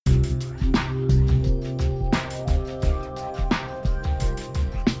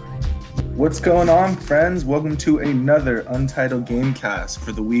What's going on, friends? Welcome to another Untitled Gamecast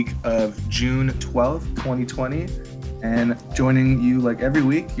for the week of June 12th, 2020. And joining you like every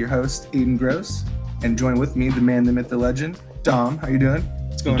week, your host, Aiden Gross. And join with me, the man, the myth, the legend, Dom. How you doing?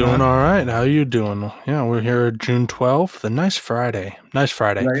 What's going on? Doing all right. How you doing? Yeah, we're here June 12th. A nice Friday. Nice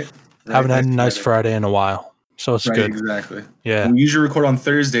Friday. Right. Haven't had a nice Friday in a while. So it's good. Exactly. Yeah. And we usually record on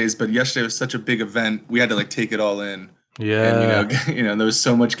Thursdays, but yesterday was such a big event. We had to take it all in. Yeah. And there was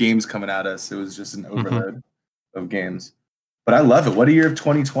so much games coming at us. It was just an overload of games. But I love it. What a year of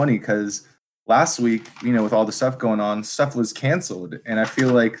 2020, because last week, with all the stuff going on, stuff was canceled. And I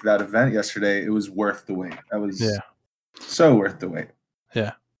feel like that event yesterday, it was worth the wait. That was so worth the wait.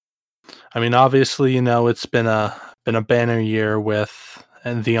 Yeah. I mean, obviously, it's been a banner year with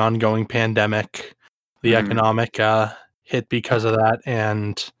the ongoing pandemic, the economic hit because of that,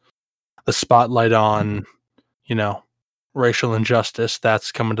 and the spotlight on, racial injustice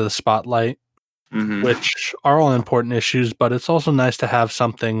that's coming to the spotlight, which are all important issues, but it's also nice to have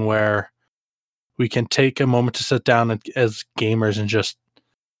something where we can take a moment to sit down as gamers and just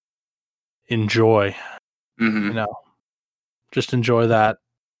enjoy, just enjoy that.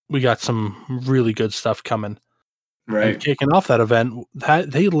 We got some really good stuff coming. Right. And kicking off that event,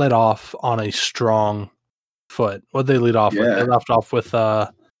 they led off on a strong foot. What they lead off with? They left off with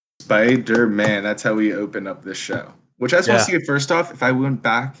Spider-Man. That's how we open up this show. Which I just want to see, first off, if I went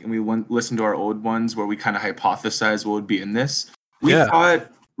back and we listened to our old ones where we kind of hypothesized what would be in this, we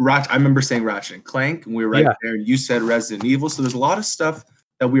thought I remember saying Ratchet and Clank, and we were right there, and you said Resident Evil. So there's a lot of stuff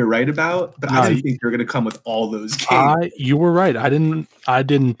that we were right about, but I didn't think you were going to come with all those games. You were right. I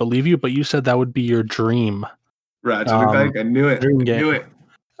didn't believe you, but you said that would be your dream. Ratchet and Clank. I knew it.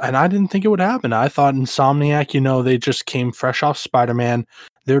 And I didn't think it would happen. I thought Insomniac, they just came fresh off Spider-Man.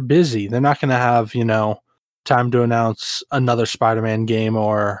 They're busy. They're not going to have, time to announce another Spider-Man game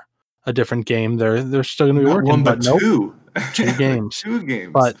or a different game. They're still going to be working. One, but two games. 2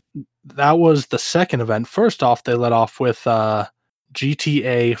 games. But that was the second event. First off, they let off with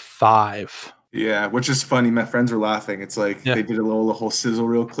GTA 5. Yeah, which is funny. My friends were laughing. It's like they did a whole sizzle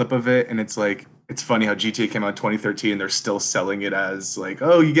reel clip of it, and it's like it's funny how GTA came out in 2013 and they're still selling it as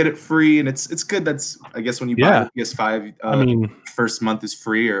you get it free, and it's good. That's, I guess, when you buy the PS5, first month is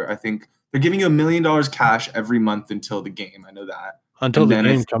free, or I think they're giving you $1 million cash every month until the game. I know that. Until the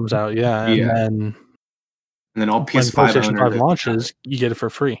game comes out, and then all PS5 PlayStation 5 launches, you get it for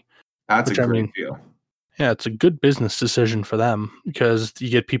free. That's a great deal. Yeah, it's a good business decision for them because you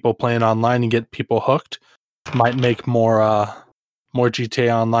get people playing online, you get people hooked. Might make more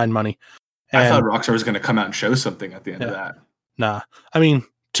GTA Online money. And I thought Rockstar was going to come out and show something at the end of that. Nah,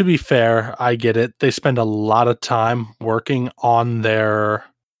 to be fair, I get it. They spend a lot of time working on their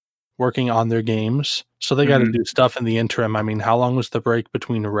games, so they got to do stuff in the interim. How long was the break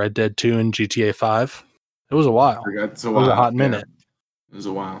between Red Dead 2 and GTA 5? It was a while. It was a hot minute. It was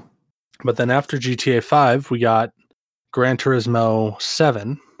a while. But then after GTA 5, we got Gran Turismo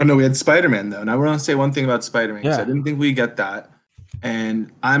 7. Oh, no, we had Spider-Man, though. And I want to say one thing about Spider-Man, because I didn't think we'd get that.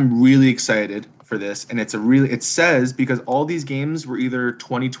 And I'm really excited for this. And it says, because all these games were either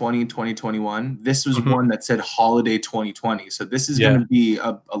 2020, 2021, this was one that said holiday 2020. So this is going to be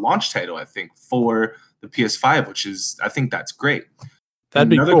a launch title, I think, for the PS5, which is, I think that's great. That'd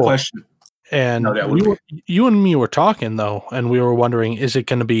be another cool. Question. And you and me were talking, though, and we were wondering, is it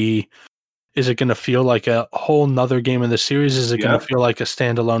going to feel like a whole nother game in the series? Is it going to feel like a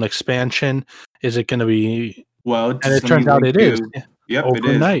standalone expansion? Is it going to be... Well, and it turns out it is. Yep,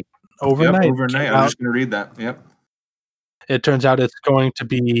 overnight. It is. Overnight. I'm just going to read that. Yep. It turns out it's going to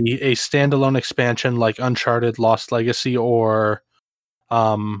be a standalone expansion like Uncharted Lost Legacy or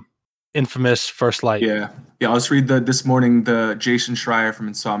Infamous First Light. Yeah. I'll just read this morning. The Jason Schreier from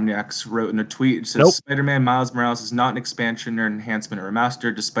Insomniac wrote in a tweet. It says, Spider-Man Miles Morales is not an expansion or enhancement or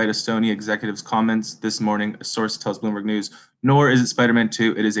remaster, despite a Sony executive's comments this morning. A source tells Bloomberg News, nor is it Spider-Man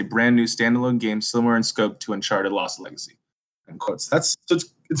 2. It is a brand new standalone game, similar in scope to Uncharted Lost Legacy. In quotes. It's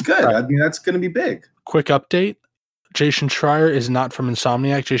good. Right. That's going to be big. Quick update. Jason Schreier is not from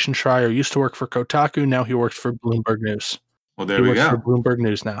Insomniac. Jason Schreier used to work for Kotaku. Now he works for Bloomberg News. Well, there we go. He works for Bloomberg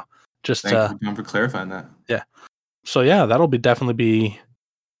News now. Thank you for clarifying that. Yeah. So that'll definitely be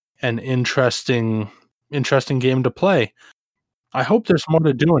an interesting game to play. I hope there's more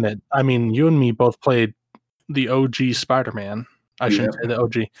to doing it. You and me both played the OG Spider-Man. I shouldn't say the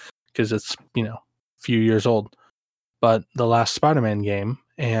OG because it's, a few years old. But the last Spider-Man game,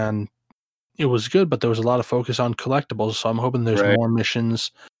 and it was good, but there was a lot of focus on collectibles. So I'm hoping there's more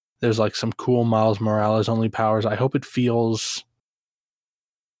missions. There's some cool Miles Morales only powers. I hope it feels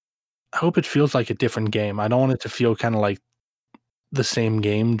like a different game. I don't want it to feel kind of like the same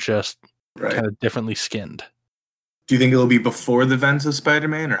game, just kind of differently skinned. Do you think it'll be before the events of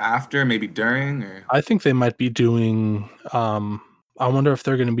Spider-Man or after, maybe during? Or? I think they might be doing. I wonder if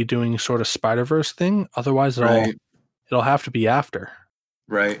they're going to be doing sort of Spider-Verse thing. Otherwise, it'll have to be after.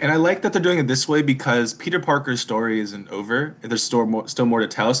 Right. And I like that they're doing it this way because Peter Parker's story isn't over. There's still more to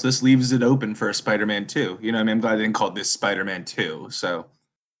tell. So this leaves it open for a Spider-Man 2. You know what I mean? I'm glad they didn't call this Spider-Man 2. So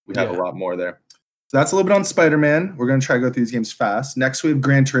we have a lot more there. So that's a little bit on Spider-Man. We're going to try to go through these games fast. Next, we have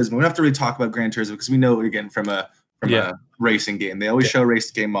Gran Turismo. We don't have to really talk about Gran Turismo because we know, again, from a racing game. They always show a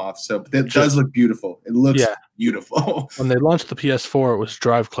race game off. So it does look beautiful. It looks beautiful. When they launched the PS4, it was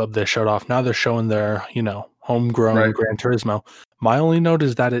Drive Club they showed off. Now they're showing their, homegrown Gran Turismo. My only note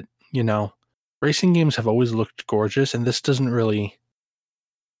is that racing games have always looked gorgeous, and this doesn't really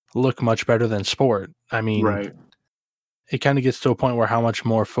look much better than sport. I mean, it kind of gets to a point where how much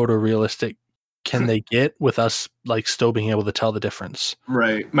more photorealistic can they get with us still being able to tell the difference?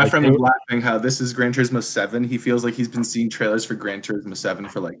 Right. My friend was laughing how this is Gran Turismo 7. He feels like he's been seeing trailers for Gran Turismo 7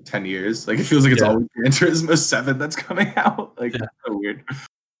 for 10 years. It feels like it's always Gran Turismo 7 that's coming out. It's so weird.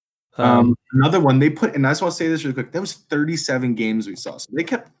 Another one they put, and I just want to say this really quick. That was 37 games we saw. So they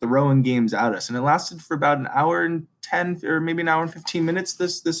kept throwing games at us, and it lasted for about an hour and 10 or maybe an hour and 15 minutes.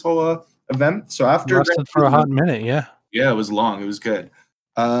 This whole event. So after it lasted for a hot minute, yeah, it was long. It was good.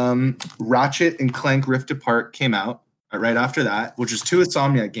 Ratchet and Clank Rift Apart came out right after that, which is 2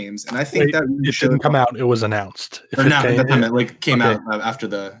 Insomniac games, and I think that it didn't come out. It was announced. Came out after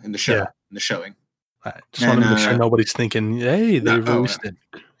the showing. I just want to make sure nobody's thinking, hey, they released it.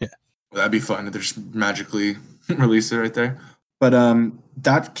 Yeah. Well, that'd be fun if they just magically release it right there. But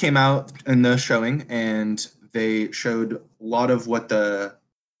that came out in the showing, and they showed a lot of what the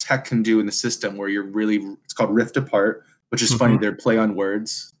tech can do in the system where it's called Rift Apart, which is funny. They're play on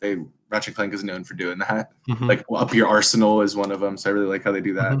words. Ratchet Clank is known for doing that. Up your arsenal is one of them. So I really like how they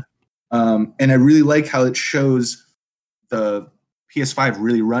do that. And I really like how it shows the PS5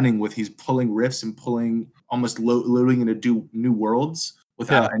 really running with he's pulling rifts and pulling almost loading into new worlds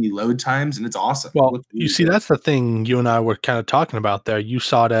without any load times, and it's awesome. Well, you see, that's the thing you and I were kind of talking about there. You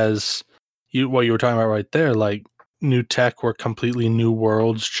saw it as what you were talking about right there, new tech or completely new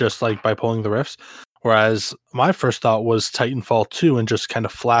worlds just by pulling the rifts. Whereas my first thought was Titanfall 2 and just kind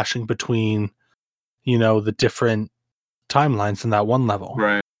of flashing between, the different timelines in that one level.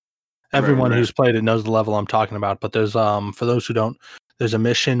 Right. Everyone who's played it knows the level I'm talking about, but there's for those who don't, there's a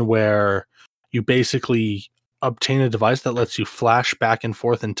mission where you basically obtain a device that lets you flash back and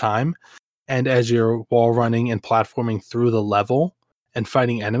forth in time, and as you're wall running and platforming through the level and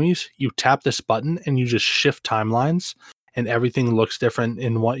fighting enemies, you tap this button and you just shift timelines, and everything looks different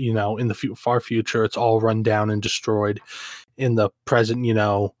in what in the far future. It's all run down and destroyed. In the present,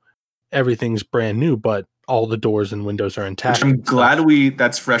 everything's brand new, but all the doors and windows are intact. Which I'm glad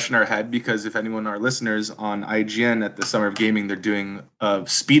that's fresh in our head, because if anyone, our listeners on IGN at the Summer of Gaming, they're doing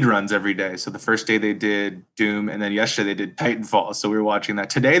speed runs every day. So the first day they did Doom, and then yesterday they did Titanfall. So we were watching that.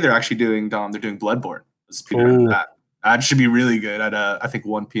 Today they're actually doing Bloodborne. Speed run of that. That should be really good at I think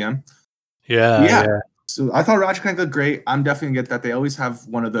 1 p.m. Yeah. So I thought Ratchet Clank looked great. I'm definitely gonna get that. They always have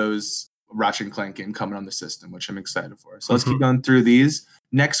one of those Ratchet Clank game coming on the system, which I'm excited for. So let's keep going through these.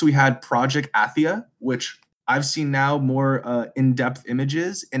 Next, we had Project Athia, which I've seen now more in-depth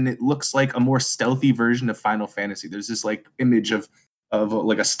images, and it looks like a more stealthy version of Final Fantasy. There's this image of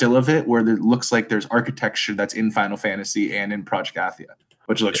a still of it where it looks like there's architecture that's in Final Fantasy and in Project Athia,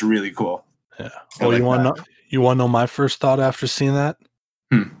 which looks really cool. Yeah. Well, you want to know my first thought after seeing that?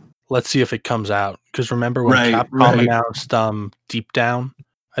 Let's see if it comes out. Because remember when Capcom announced Deep Down,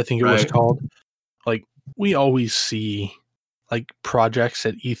 I think it was called. We always see projects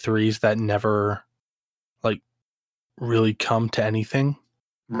at E3s that never really come to anything,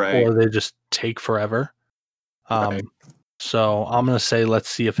 or they just take forever. So I'm gonna say let's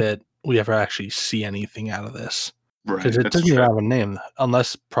see if we ever actually see anything out of this, because it doesn't even have a name.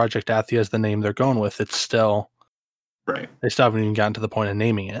 Unless Project Athia is the name they're going with, it's still they still haven't even gotten to the point of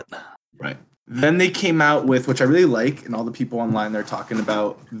naming it. Then they came out with, which I really like, and all the people online, they're talking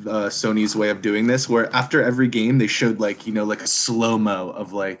about Sony's way of doing this, where after every game they showed a slow-mo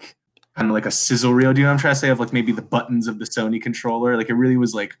of kind of like a sizzle reel. Do you know what I'm trying to say? Of maybe the buttons of the Sony controller. It really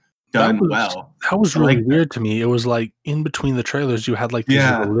was done well. That was really weird to me. It was in between the trailers, you had these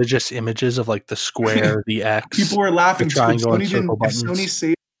religious images of the square, the X. People were laughing. Sony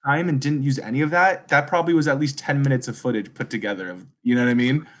saved time and didn't use any of that. That probably was at least 10 minutes of footage put together. You know what I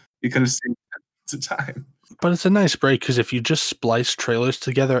mean? You could have saved time. But it's a nice break, because if you just splice trailers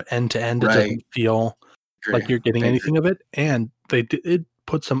together end to end, it doesn't feel like you're getting anything of it. And they did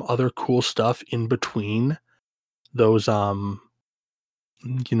put some other cool stuff in between those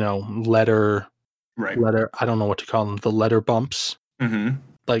letter, Right. I don't know what to call them, the letter bumps. Mm-hmm.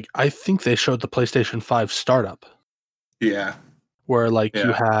 Like, I think they showed the PlayStation 5 startup Yeah. where, like, you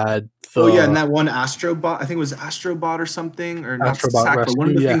Yeah. had Oh yeah, and the that one Astrobot, I think it was Astrobot or something, or not Astrobot Sackboy. One Rescue,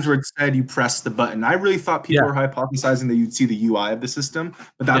 of the yeah. things where it said you press the button. I really thought people Yeah, were hypothesizing that you'd see the UI of the system,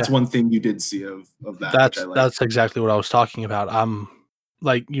 but that's yeah. one thing you did see of that, which I like. That's exactly what I was talking about.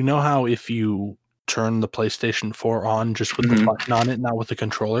 Like, how if you turn the PlayStation 4 on just with the Mm-hmm. button on it, not with the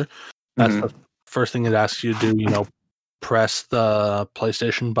controller, that's the Mm-hmm. first thing it asks you to do, press the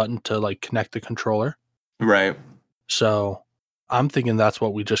PlayStation button to, like, connect the controller. Right. So, I'm thinking that's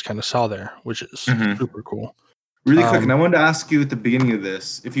what we just kinda saw there, which is Mm-hmm. super cool. Really quick, and Um, I wanted to ask you at the beginning of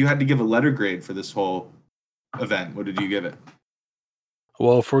this, if you had to give a letter grade for this whole event, what did you give it?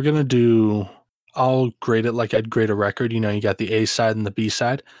 well, if we're gonna do I'll grade it like I'd grade a record, you got the A side and the B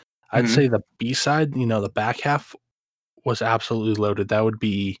side. I'd say Mm-hmm. the B side, the back half was absolutely loaded. That would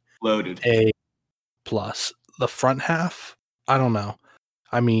be Loaded. A plus. The front half, I don't know.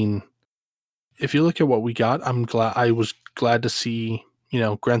 I mean, if you look at what we got, I was glad to see,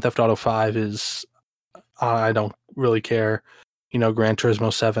 Grand Theft Auto 5 is I don't really care. Gran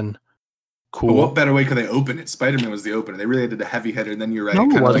Turismo 7, But what cool. better way could they open it? Spider-Man was the opener. They really did a heavy hitter, and then you're right. No, It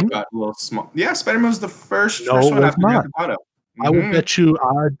it kind of like wasn't. got a little small. Yeah, Spider-Man was the first No, first it one was after Grand not. Theft Auto. I will Mm-hmm. bet you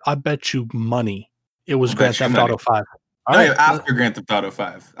I bet you money it was I'll Grand bet you Theft money. Auto 5. All No, yeah, right. after Grand Theft Auto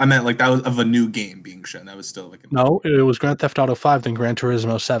 5. I meant like that was of a new game being shown. That was still like an old. No, it was Grand Theft Auto 5, then Gran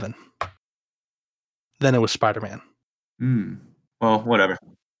Turismo 7. Then it was Spider-Man. Hmm. Well, whatever.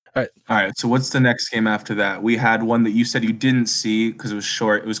 All right. All right. So what's the next game after that? We had one that you said you didn't see because it was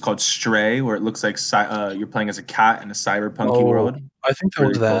short. It was called Stray, where it looks like you're playing as a cat in a cyberpunky Oh, world. I think that Pretty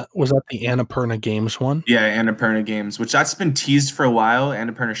was cool. that. Was that the Annapurna Games one? Yeah, Annapurna Games, which that's been teased for a while.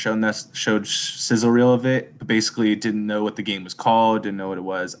 Annapurna showed sizzle reel of it, but basically didn't know what the game was called, didn't know what it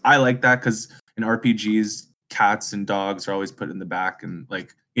was. I like that because in RPGs, cats and dogs are always put in the back, and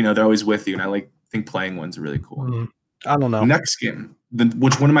like they're always with you. And think playing ones are really cool. I don't know. Next game,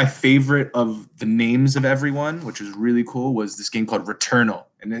 which one of my favorite of the names of everyone, which was really cool, was this game called Returnal,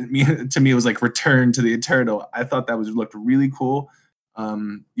 and to me it was like Return to the Eternal. I thought that looked really cool.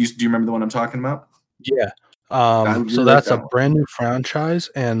 Do you remember the one I'm talking about? Yeah. I So really like that's a that one. brand new franchise,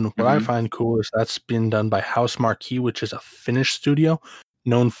 and what I Mhm. find cool is that's been done by House Marquee, which is a Finnish studio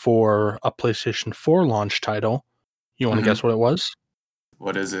known for a PlayStation 4 launch title. You want to Mhm. guess what it was?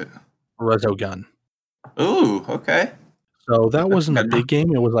 What is it? Resogun. Ooh, okay. So that That's wasn't a good. big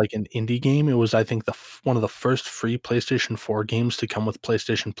game. It was like an indie game. It was, I think, one of the first free PlayStation 4 games to come with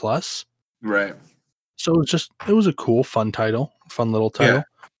PlayStation Plus. Right. So it was a cool, fun title, fun little Yeah. title.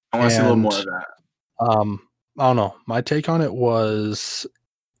 I want to see a little And more of that. I don't know. My take on it was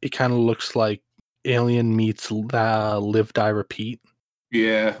it kind of looks like Alien meets Live Die Repeat,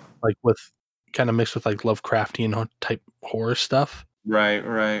 Yeah. like with kind of mixed with like Lovecraftian type horror stuff. Right,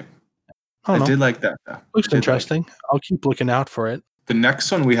 right. I I don't know. did like that though. I Looks did like it. interesting. I'll keep looking out for it. The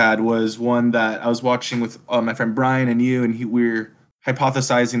next one we had was one that I was watching with my friend Brian and you, and we were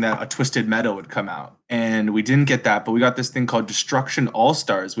hypothesizing that a Twisted Metal would come out, and we didn't get that, but we got this thing called Destruction All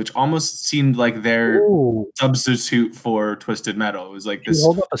Stars, which almost seemed like their Oh, substitute for Twisted Metal. It was like dude, this.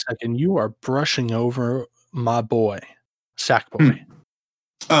 hold up a second. You are brushing over my boy, Sackboy. Hmm.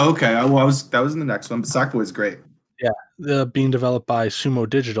 Oh, okay. That was in the next one, but Sackboy is great. Yeah, being developed by Sumo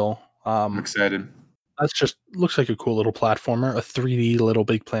Digital. I'm excited. That's just looks like a cool little platformer, a 3D Little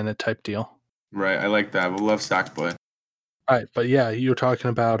Big Planet type deal. Right, I like that. We love Sackboy. All right, but yeah, you were talking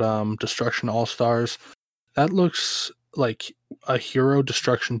about Destruction All Stars. That looks like a hero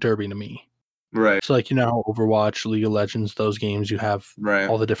destruction derby to me. Right, So, like, how Overwatch, League of Legends, those games, you have right.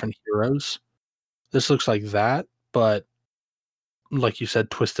 all the different heroes. This looks like that, but like you said,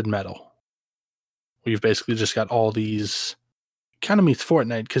 Twisted Metal. We've basically just got all these kind of meets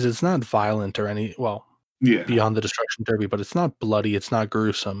Fortnite because it's not violent or Yeah. beyond the destruction derby, but it's not bloody, it's not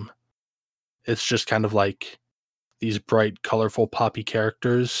gruesome. It's just kind of like these bright, colorful, poppy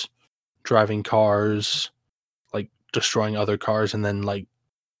characters driving cars, like destroying other cars, and then like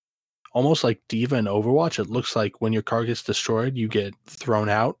almost like Diva in Overwatch. It looks like when your car gets destroyed, you get thrown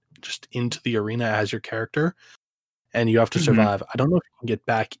out just into the arena as your character, and you have to Mhm. survive. I don't know if you can get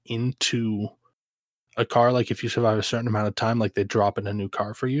back into a car, like if you survive a certain amount of time, like they drop in a new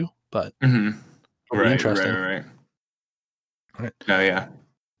car for you, but Mhm. it'll be Right, right, interesting. right. All right. No, yeah.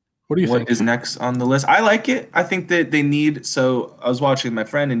 What do you What think? is next on the list? I like it. I think that they need. So I was watching my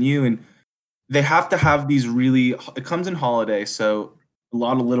friend and you, and they have to have these really. It comes in holiday, so a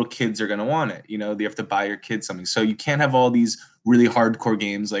lot of little kids are going to want it. You know, you have to buy your kids something. So you can't have all these really hardcore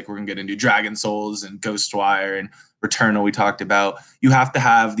games like we're going to get into Dragon Souls and Ghostwire and Returnal we talked about. You have to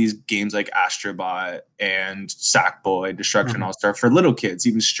have these games like Astrobot and Sackboy, Destruction All-Star for little kids,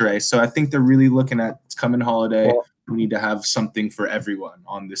 even Stray. So I think they're really looking at it's coming holiday. Well, we need to have something for everyone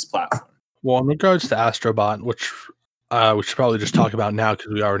on this platform. Well, in regards to Astrobot, which we should probably just talk about now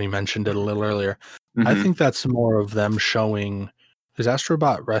because we already mentioned it a little earlier. I think that's more of them showing, because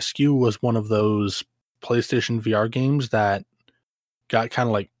Astrobot Rescue was one of those PlayStation VR games that got kind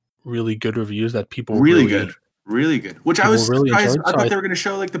of like really good reviews that people really good. Which I was really surprised. enjoyed, I thought they were going to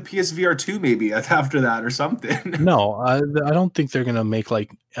show like the PSVR 2 maybe after that or something. No, I don't think they're going to make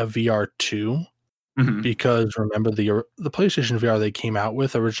like a VR 2 because remember the PlayStation VR they came out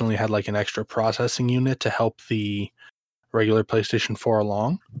with originally had like an extra processing unit to help the regular PlayStation 4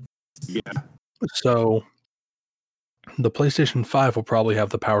 along. Yeah. So the PlayStation 5 will probably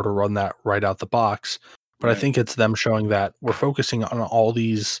have the power to run that right out the box. But I think it's them showing that we're focusing on all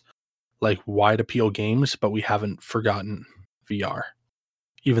these like wide appeal games, but we haven't forgotten VR,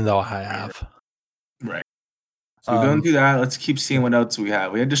 even though I have. Right. So we're going through that. Let's keep seeing what else we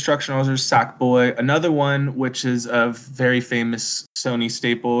have. We had Destruction All-Star, Sackboy. Another one, which is a very famous Sony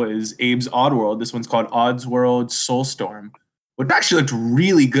staple, is Abe's Oddworld. This one's called Oddsworld Soulstorm, which actually looked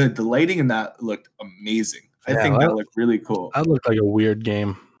really good. The lighting in that looked amazing. I think that looked really cool. That looked like a weird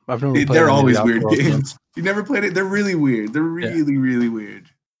game. I've never played They're always weird games. You never played it? They're really weird. They're really weird.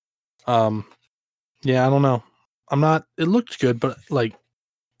 Yeah, I don't know. It looked good, but like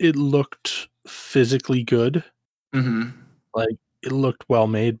it looked physically good. Like it looked well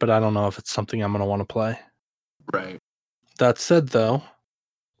made, but I don't know if it's something I'm going to want to play. Right. That said, though,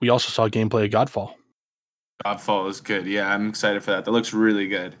 we also saw gameplay of Godfall. Godfall is good. Yeah, I'm excited for that. That looks really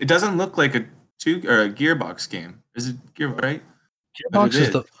good. It doesn't look like a Gearbox game. Is it right?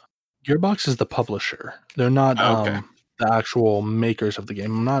 Gearbox is the publisher. They're not the actual makers of the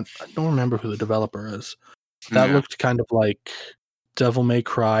game. I don't remember who the developer is. That looked kind of like Devil May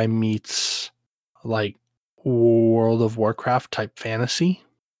Cry meets like World of Warcraft type fantasy.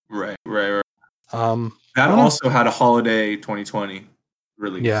 Right. That also had a holiday 2020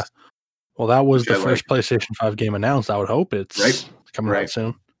 release. Yeah. Well, that was the first PlayStation 5 game announced. I would hope it's coming out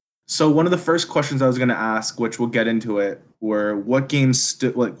soon. So one of the first questions I was going to ask, which we'll get into it, were what games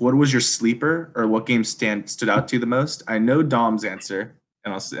what was your sleeper, or what game stood out to you the most? I know Dom's answer,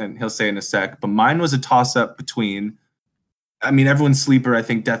 and he'll say in a sec, but mine was a toss up between. I mean, everyone's sleeper. I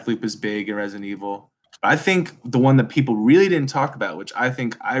think Deathloop is big in Resident Evil. I think the one that people really didn't talk about, which I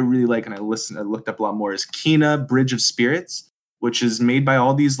think I really like, and I looked up a lot more, is Kena Bridge of Spirits, which is made by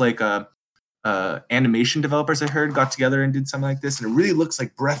all these like animation developers. I heard got together and did something like this, and it really looks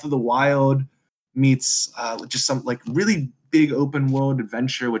like Breath of the Wild meets just some like really big open world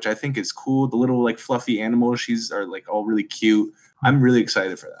adventure, which I think is cool. The little like fluffy animals are like all really cute. I'm really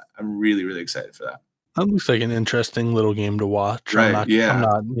excited for that. I'm really excited for that. That looks like an interesting little game to watch. Right,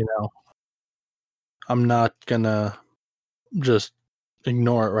 I'm not gonna just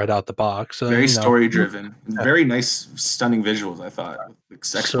ignore it right out the box. Very story driven. Very nice, stunning visuals, I thought.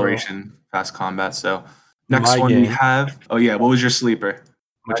 Exploration, fast combat. So next one we have. Oh yeah, what was your sleeper?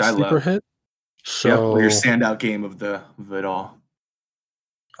 Which I love. Hit. So your standout game of it all.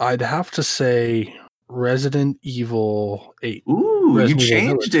 I'd have to say Resident Evil 8. Ooh, you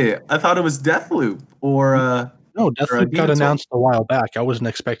changed it. I thought it was Deathloop or no, Deathloop got announced a while back. I wasn't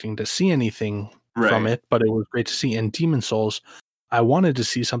expecting to see anything from it, but it was great to see. And Demon Souls, I wanted to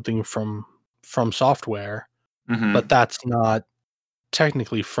see something from Software, but that's not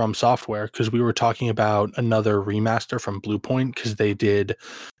technically from Software, because we were talking about another remaster from Bluepoint, because they did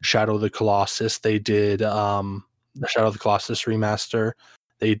Shadow of the Colossus. They did the Shadow of the Colossus remaster.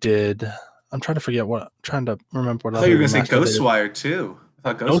 They did. I'm trying to remember what. I thought you were going to say Ghostwire too.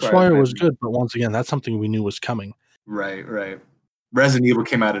 I thought Ghostwire was good, but once again, that's something we knew was coming. Right. Resident Evil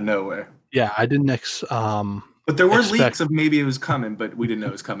came out of nowhere. Yeah, I didn't. But there were leaks of maybe it was coming, but we didn't know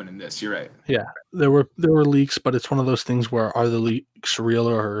it was coming in this. You're right. Yeah, there were leaks, but it's one of those things where are the leaks real,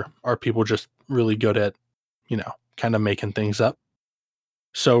 or are people just really good at, kind of making things up?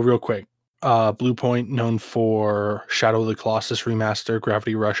 So real quick, Bluepoint, known for Shadow of the Colossus remaster,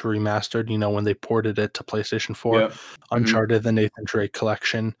 Gravity Rush remastered, when they ported it to PlayStation 4, Uncharted, the Nathan Drake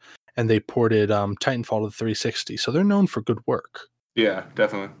collection, and they ported Titanfall to the 360. So they're known for good work. Yeah,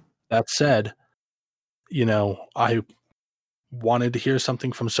 definitely. That said, I wanted to hear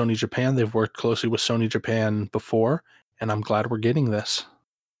something from Sony Japan. They've worked closely with Sony Japan before, and I'm glad we're getting this.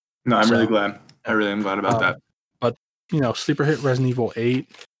 No, I'm really glad. I really am glad about that. But, sleeper hit Resident Evil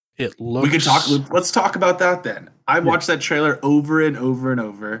 8. It looks. We could talk. Let's talk about that then. I watched that trailer over and over and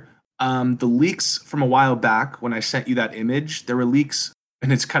over. The leaks from a while back when I sent you that image, there were leaks,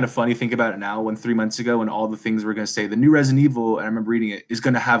 and it's kind of funny think about it now. When 3 months ago, when all the things were going to say the new Resident Evil, and I remember reading it, is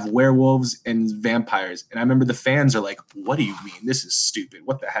going to have werewolves and vampires, and I remember the fans are like, "What do you mean? This is stupid.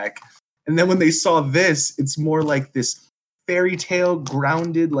 What the heck?" And then when they saw this, it's more like this fairy tale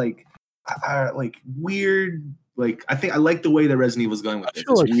grounded, like weird. Like I think I like the way that Resident Evil is going with I this.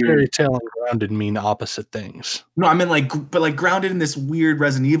 feel like It's weird. fairy tale and grounded mean opposite things. No, I mean but grounded in this weird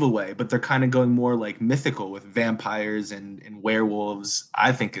Resident Evil way, but they're kind of going more like mythical with vampires and werewolves.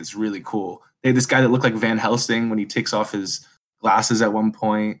 I think it's really cool. They had this guy that looked like Van Helsing when he takes off his glasses at one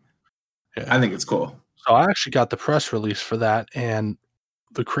point. Yeah. I think it's cool. So I actually got the press release for that, and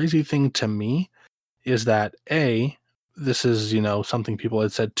the crazy thing to me is that this is, something people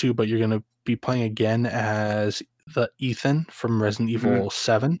had said too, but you're going to be playing again as the Ethan from Resident Evil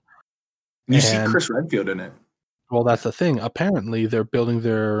 7. You see Chris Redfield in it. Well, that's the thing. Apparently, they're building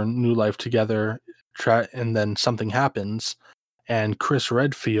their new life together, and then something happens, and Chris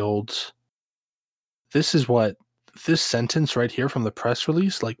Redfield. This sentence right here from the press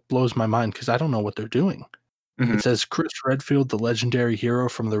release blows my mind because I don't know what they're doing. Mm-hmm. It says Chris Redfield, the legendary hero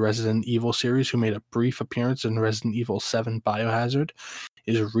from the Resident Evil series who made a brief appearance in Resident Evil 7 Biohazard,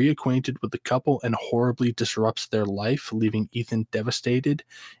 is reacquainted with the couple and horribly disrupts their life, leaving Ethan devastated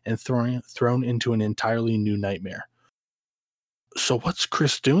and thrown into an entirely new nightmare. So what's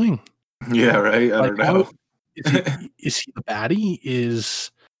Chris doing? Yeah, right? I don't know. Is he the baddie?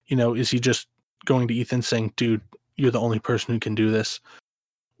 Is he just going to Ethan saying, dude, you're the only person who can do this?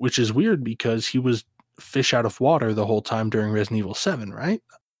 Which is weird because he was fish out of water the whole time during Resident Evil 7, right?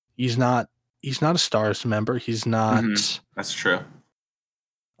 He's not a STARS member. He's not. Mm-hmm. That's true.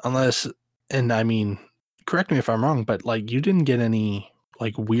 Unless, and I mean, correct me if I'm wrong, but you didn't get any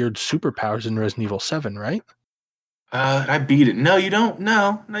weird superpowers in Resident Evil 7, right? I beat it. No, you don't.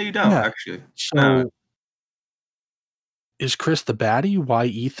 No, you don't, actually. So is Chris the baddie? Why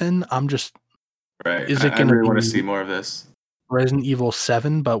Ethan? I'm just right. Is it going to? I really want to see more of this. Resident Evil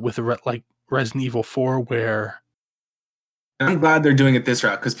 7, but with Resident Evil 4, where I'm glad they're doing it this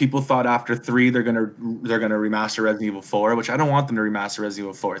route because people thought after 3 they're gonna remaster Resident Evil 4, which I don't want them to remaster Resident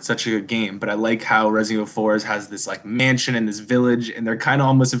Evil 4. It's such a good game, but I like how Resident Evil 4 has this mansion and this village, and they're kind of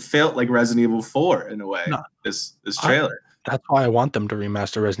almost have felt like Resident Evil 4 in a way. No, this trailer. That's why I want them to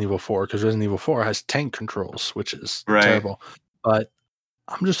remaster Resident Evil 4 because Resident Evil 4 has tank controls, which is terrible. But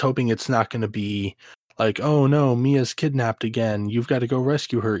I'm just hoping it's not going to be oh no, Mia's kidnapped again. You've got to go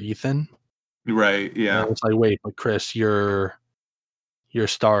rescue her, Ethan. Right, yeah. It's wait, but Chris, you're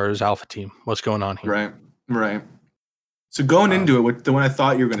STARS Alpha Team. What's going on here? Right. So going into it, with the one I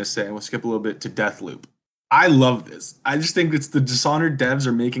thought you were going to say, and we'll skip a little bit to Deathloop. I love this. I just think it's the Dishonored devs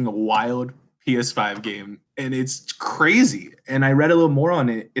are making a wild PS5 game, and it's crazy. And I read a little more on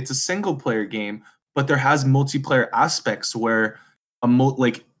it. It's a single-player game, but there has multiplayer aspects where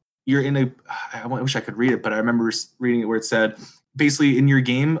you're in a. I wish I could read it, but I remember reading it where it said, basically in your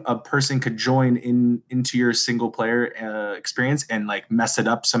game, a person could join into your single player experience and mess it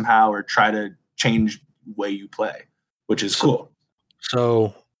up somehow or try to change the way you play, which is cool.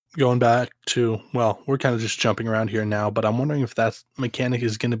 So going back to, we're kind of just jumping around here now, but I'm wondering if that mechanic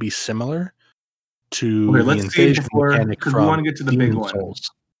is going to be similar to the invasion mechanic from we want to get to the big one.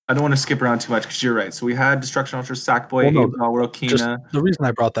 Souls. I don't want to skip around too much because you're right. So we had Destruction Ultra, Sackboy, World, Kina. The reason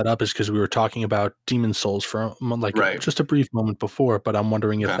I brought that up is because we were talking about Demon Souls for just a brief moment before, but I'm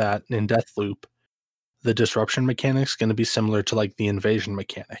wondering if that in Deathloop, the disruption mechanic is going to be similar to the invasion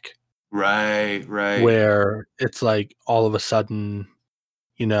mechanic. Right. Where it's all of a sudden,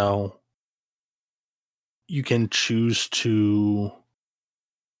 you can choose to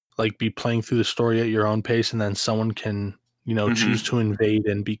be playing through the story at your own pace, and then someone can choose to invade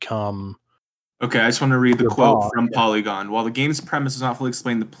and become. Okay, I just want to read the quote from Polygon. While the game's premise is not fully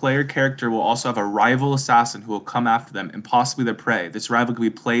explained, the player character will also have a rival assassin who will come after them and possibly their prey. This rival can be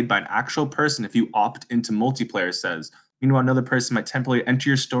played by an actual person if you opt into multiplayer, says. Meanwhile, another person might temporarily enter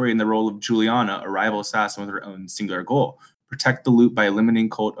your story in the role of Juliana, a rival assassin with her own singular goal. Protect the loot by eliminating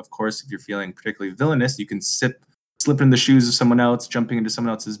Colt. Of course, if you're feeling particularly villainous, you can slip in the shoes of someone else, jumping into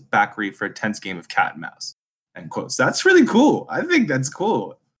someone else's back reef for a tense game of cat and mouse. End quotes. That's really cool. I think that's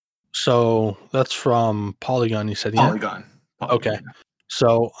cool. So that's from Polygon, you said? Polygon. Okay.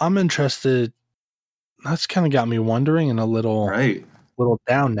 So I'm interested. That's kind of got me wondering and a little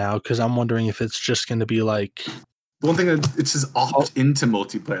down now because I'm wondering if it's just going to be one thing that it says opt into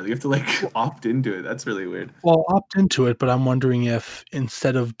multiplayer. You have to opt into it. That's really weird. Well, opt into it, but I'm wondering if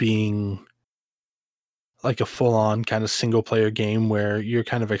instead of being like a full on kind of single player game where you're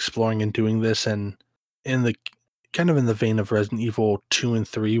kind of exploring and doing this, and in the kind of in the vein of Resident Evil 2 and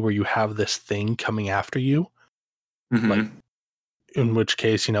 3 where you have this thing coming after you, like Mm-hmm. in which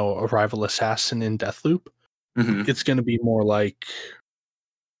case, you know, a rival assassin in Deathloop. Mm-hmm. It's going to be more like,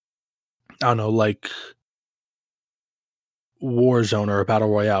 I don't know, like Warzone or a battle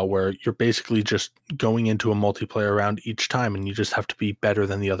royale where you're basically just going into a multiplayer round each time and you just have to be better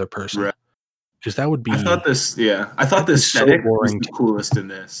than the other person. Right. Because that would I thought be the so aesthetic was boring the to coolest in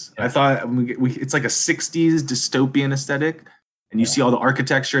this. yeah. I thought it's like a 60s dystopian aesthetic, and you Yeah. see all the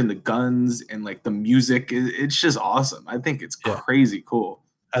architecture and the guns and like the music. It's just awesome. I think it's Yeah. crazy cool.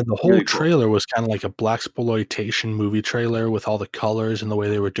 And the whole Really cool. trailer was kind of like a blaxploitation movie trailer with all the colors and the way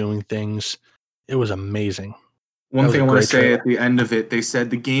they were doing things. It was amazing. One was thing a I want to great say trailer. at the end of it, they said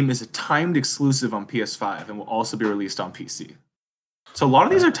the game is a timed exclusive on PS5 and will also be released on PC. So a lot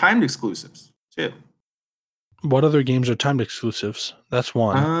of these are timed exclusives too. What other games are timed exclusives? That's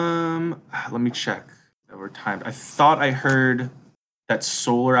one. Let me check. That were timed. I thought I heard that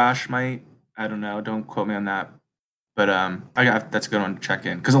Solar Ash might. I don't know. Don't quote me on that. But that's a good one to check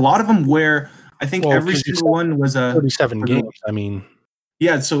in because a lot of them where I think Well, every 'cause you single said one was a 37 was a- games. I mean,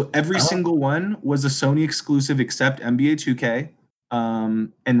 yeah. So every uh single one was a Sony exclusive except NBA 2K.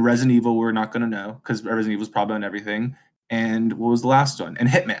 And Resident Evil we're not gonna know because Resident Evil's probably on everything. And what was the last one? And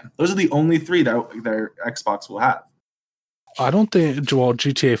Hitman. Those are the only three that their Xbox will have. I don't think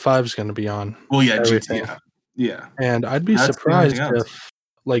GTA 5 is gonna be on Well, yeah, everything. GTA. Yeah, And I'd be that's the only thing surprised else. if,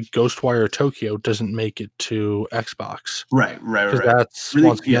 like, Ghostwire Tokyo doesn't make it to Xbox, Right. because that's, Really,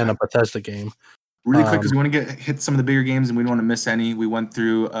 once again, a Bethesda game. really quick because Um, we want to hit some of the bigger games and we don't want to miss any. We went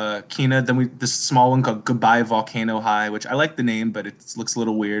through Kena, then this small one called Goodbye Volcano High, which I like the name, but it looks a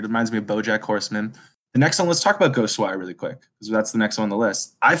little weird. It reminds me of BoJack Horseman. The next one, let's talk about Ghostwire really quick because that's the next one on the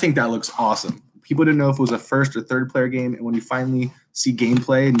list. I think that looks awesome. People didn't know if it was a first or third player game, and when you finally see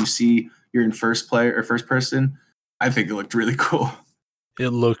gameplay and you see you're in first player or first person, I think it looked really cool. it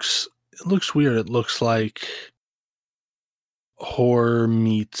looks weird. It looks like horror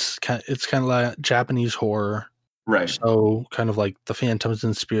meets it's kinda like Japanese horror. Right. So, kind of like the phantoms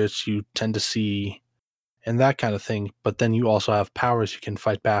and spirits you tend to see and that kind of thing, but then you also have powers you can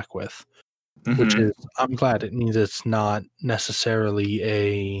fight back with, which Mm-hmm. is I'm glad. It means it's not necessarily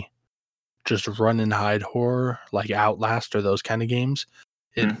a just run and hide horror like Outlast or those kind of games.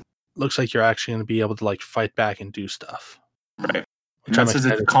 It Mm-hmm. looks like you're actually gonna be able to, like, fight back and do stuff, Right. And which that I'm says it's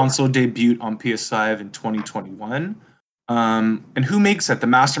excited for. console debut on PS5 in 2021. And who makes that? The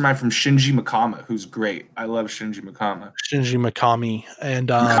mastermind from Shinji Mikami, who's great. I love Shinji Mikami. Shinji Mikami, and,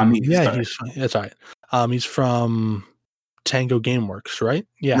 Mikami, yeah, sorry. it's alright. He's from Tango Gameworks, right?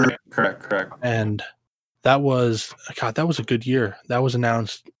 Yeah, Right. Correct. and that was that was a good year. That was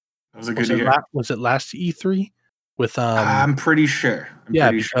announced That was a good year. was it last E3? With, I'm pretty sure.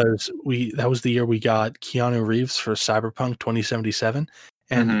 yeah, because that was the year we got Keanu Reeves for Cyberpunk 2077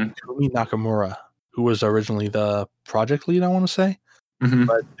 and Mm-hmm. Kumi Nakamura, who was originally the project lead, I wanna say, Mm-hmm.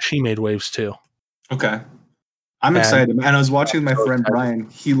 but she made waves too. Okay. I'm And excited. And I was watching with my so friend excited. Brian.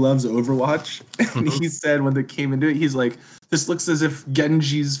 He loves Overwatch. And Mhm. he said when they came into it, he's like, this looks as if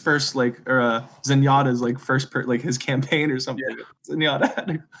Genji's first, like, or Zenyatta's, like, like, his campaign or something. Yeah. Zenyatta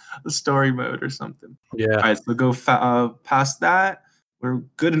had a story mode or something. Yeah. All right, so go past that. We're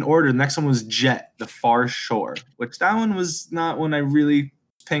good in order. The next one was Jet, The Far Shore, which that one was not one I really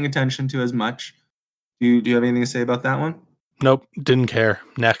paying attention to as much. Do you have anything to say about that one? Nope, didn't care.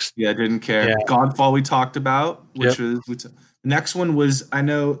 Next. Yeah, didn't care. Yeah. Godfall we talked about, which Yep. was the next one was I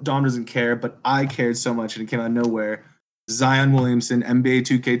know Dom doesn't care, but I cared so much and it came out of nowhere. Zion Williamson, NBA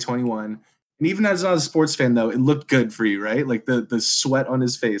 2K21. And even as not a sports fan though, it looked good for you, right? Like the sweat on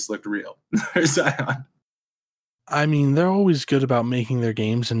his face looked real. Zion. I mean, they're always good about making their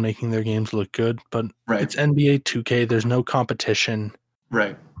games and making their games look good, but Right. it's NBA 2K, there's no competition.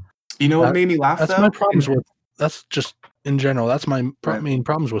 Right. You know what made me laugh That's though? my problems with that's just in general, that's my Right. main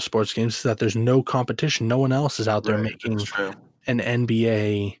problems with sports games is that there's no competition. No one else is out there Right, making that's true. an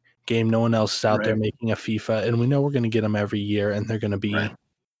NBA game. No one else is out there Right. making a FIFA, and we know we're gonna get them every year, and they're gonna be, Right.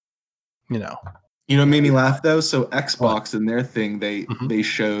 you know. You know what made me laugh though? So Xbox What? in their thing, they Mhm.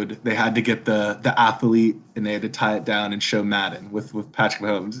 showed they had to get the athlete and they had to tie it down and show Madden with Patrick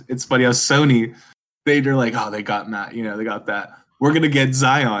Mahomes. It's funny how Sony they're like, oh, they got Matt, they got that. We're gonna get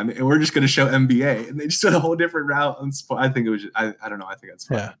Zion and we're just gonna show NBA, and they just did a whole different route. I think it was I don't know. I think that's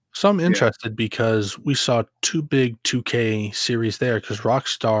funny. Yeah. So I'm interested because we saw two big 2K series there because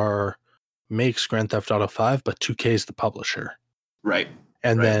Rockstar makes Grand Theft Auto 5, but 2K is the publisher. Right.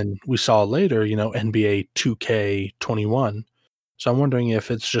 And Right. then we saw later, NBA 2K21. So I'm wondering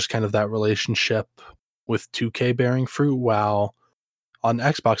if it's just kind of that relationship with 2K bearing fruit, while on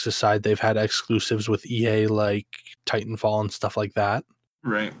Xbox's side, they've had exclusives with EA like Titanfall and stuff like that.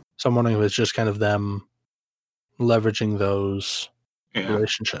 Right. So I'm wondering if it's just kind of them leveraging those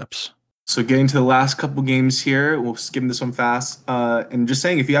relationships. So getting to the last couple games here, we'll skim this one fast. And just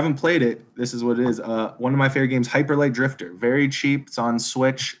saying, if you haven't played it, this is what it is. One of my favorite games, Hyper Light Drifter. Very cheap. It's on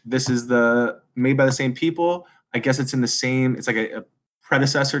Switch. This is made by the same people. I guess it's in the same. It's like a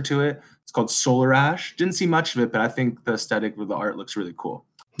predecessor to it. It's called Solar Ash. Didn't see much of it, but I think the aesthetic with the art looks really cool.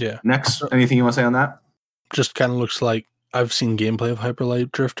 Yeah. Next, anything you want to say on that? Just kind of looks like, I've seen gameplay of Hyper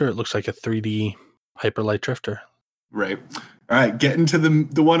Light Drifter. It looks like a 3D Hyper Light Drifter. Right. All right, getting to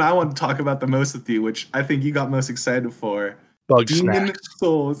the one I want to talk about the most with you, which I think you got most excited for. Demon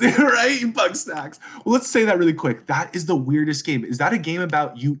Souls, right? Bugsnax. Well, let's say that really quick. That is the weirdest game. Is that a game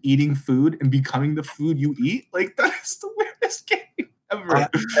about you eating food and becoming the food you eat? Like, that is the weirdest game ever.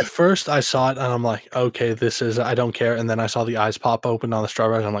 At first, I saw it and I'm like, okay, I don't care. And then I saw the eyes pop open on the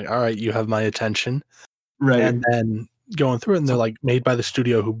strawberries. I'm like, all right, you have my attention. Right. And then going through it, and they're like made by the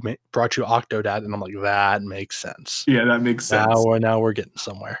studio who brought you Octodad, and I'm like, that makes sense. Yeah, that makes sense. Now we're getting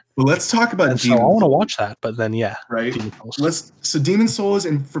somewhere. Well, let's talk about Demon Souls. I want to watch that, but then right. Demon Souls,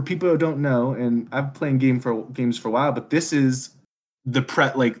 and for people who don't know, and I've played games for a while, but this is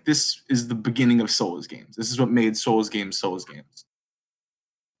this is the beginning of Souls games. This is what made Souls games.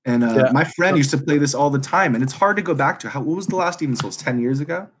 And my friend used to play this all the time, and it's hard to go back to. What was the last Demon Souls? 10 years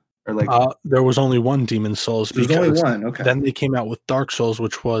ago? Or there was only one Demon Souls. There's only one. Okay. Then they came out with Dark Souls,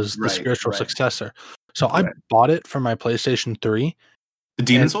 which was the spiritual successor. So I bought it for my PlayStation 3. The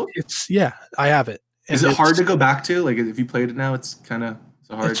Demon Souls? I have it. Is it hard to go back to? Like, if you played it now, it's kind of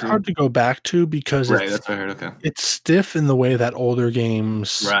hard to go back to because that's what I heard. Okay. It's stiff in the way that older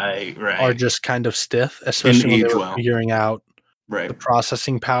games are just kind of stiff, especially when they were figuring out the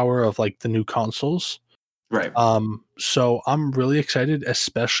processing power of like the new consoles. Right. So I'm really excited,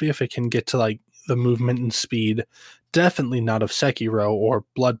 especially if it can get to like the movement and speed. Definitely not of Sekiro or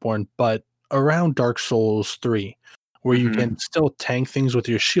Bloodborne, but around Dark Souls 3, where you can still tank things with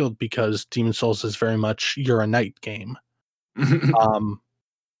your shield because Demon Souls is very much you're a knight game.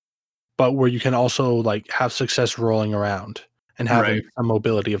 But where you can also like have success rolling around and having some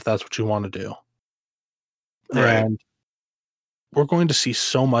mobility if that's what you want to do. Right. And we're going to see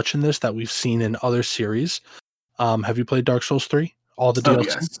so much in this that we've seen in other series. Have you played Dark Souls 3? All the DLC?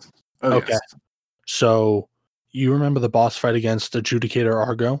 Yes. Okay. Yes. So you remember the boss fight against Adjudicator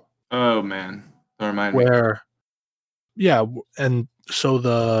Argo? Oh, man. Don't remind me. Yeah, and so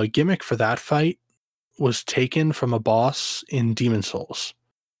the gimmick for that fight was taken from a boss in Demon Souls.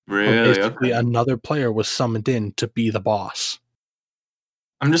 Really? Basically, another player was summoned in to be the boss.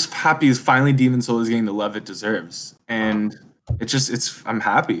 I'm just happy finally Demon Souls is getting the love it deserves. And I'm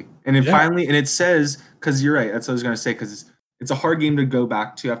happy. And it says, because you're right, that's what I was going to say, because it's a hard game to go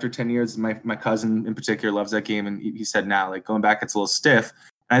back to after 10 years. My cousin in particular loves that game, and he said now, like, going back, it's a little stiff.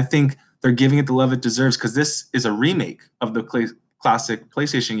 And I think they're giving it the love it deserves because this is a remake of the classic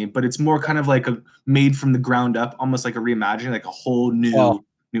PlayStation game, but it's more kind of like made from the ground up, almost like a reimagining, like a whole new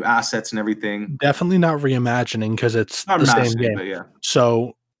assets and everything. Definitely not reimagining because it's not the same game.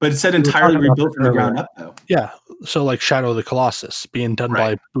 But it said entirely rebuilt from the ground up, though. Yeah, so like Shadow of the Colossus being done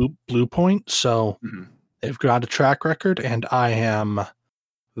by Blue Point, so they've got a track record, and I am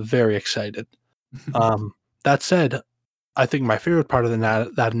very excited. That said, I think my favorite part of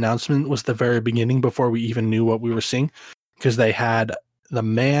that announcement was the very beginning before we even knew what we were seeing, because they had the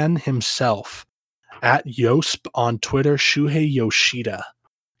man himself at Yosp on Twitter, Shuhei Yoshida,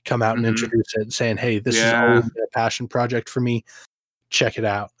 come out and introduce it, saying, hey, this is always been a passion project for me. Check it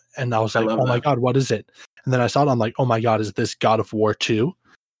out. And I was like, oh my God, what is it? And then I saw it. I'm like, oh my God, is this God of War 2?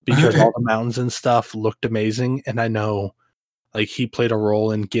 Because all the mountains and stuff looked amazing. And I know like he played a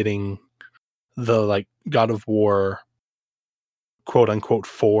role in getting the like God of War quote unquote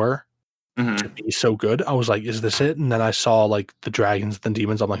 4 to be so good. I was like, is this it? And then I saw like the dragons and the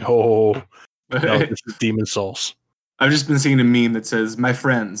demons. I'm like, oh, no, this is Demon Souls. I've just been seeing a meme that says, my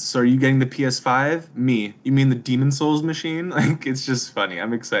friends, so are you getting the PS5? Me. You mean the Demon Souls machine? Like, it's just funny.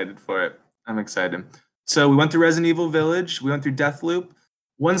 I'm excited for it. I'm excited. So we went through Resident Evil Village. We went through Deathloop.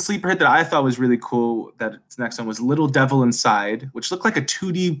 One sleeper hit that I thought was really cool, that's next one, was Little Devil Inside, which looked like a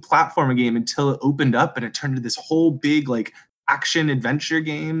 2D platformer game until it opened up and it turned into this whole big, like, action adventure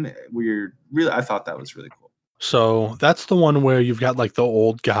game where I thought that was really cool. So that's the one where you've got, like, the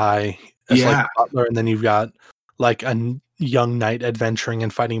old guy as, like, butler, and then you've got like a young knight adventuring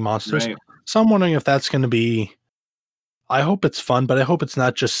and fighting monsters. Right. So I'm wondering if that's going to be, I hope it's fun, but I hope it's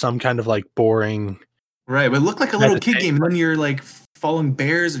not just some kind of like boring. Right. But it looked like a little kid game. And then you're like following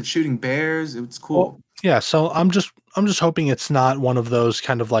bears and shooting bears. It's cool. Well, Yeah, so I'm just hoping it's not one of those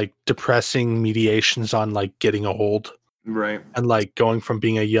kind of like depressing mediations on like getting old Right. and like going from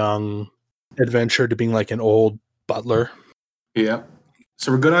being a young adventurer to being like an old butler. Yeah.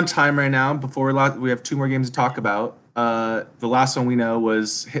 So we're good on time right now. Before we have two more games to talk about. The last one we know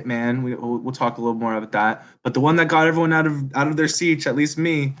was Hitman. We'll talk a little more about that. But the one that got everyone out of their seats, at least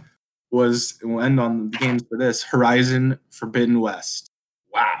me, was, and we'll end on the games for this, Horizon Forbidden West.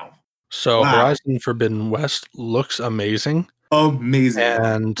 Wow. So Wow. Horizon Forbidden West looks amazing, Amazing.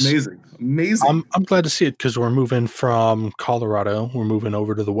 and Amazing. Amazing. I'm glad to see it because we're moving from Colorado, we're moving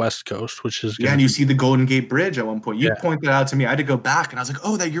over to the West Coast, which is Yeah, going to and you be see the Golden Gate Bridge at one point. You yeah, pointed that out to me. I had to go back and I was like,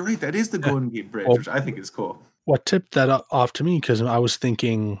 oh, that you're right. That is the yeah. Golden Gate Bridge, Well, which I think is cool. what tipped that off to me because I was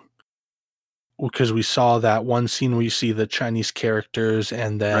thinking because we saw that one scene where you see the Chinese characters,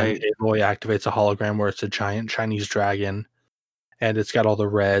 and then Right. Aloy activates a hologram where it's a giant Chinese dragon, and it's got all the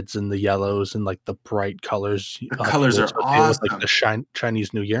reds and the yellows and like the bright colors The people colors are associate with like the awesome.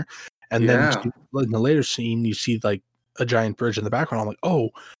 Chinese New Year. And then Yeah. in the later scene, you see like a giant bridge in the background. I'm like, oh,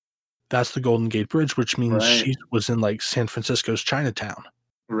 that's the Golden Gate Bridge, which means Right. she was in like San Francisco's Chinatown.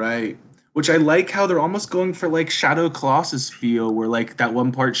 Right. Which I like how they're almost going for like Shadow Colossus feel, where like that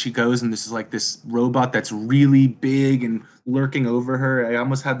one part she goes and this is like this robot that's really big and lurking over her. I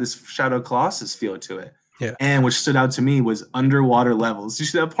almost had this Shadow Colossus feel to it. Yeah. And which stood out to me was underwater levels. You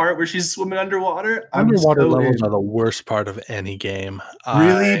see that part where she's swimming underwater? I'm Underwater so levels are in. the worst part of any game.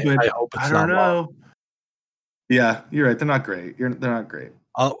 Really, but I hope I it's don't not long. know. Yeah, you're right. They're not great. They're not great.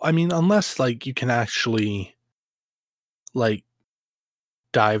 I mean, unless like you can actually like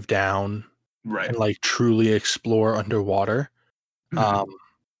dive down Right. and like truly explore underwater. Mhm.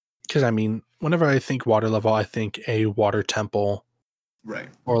 Because I mean, whenever I think water level, I think a water temple Right.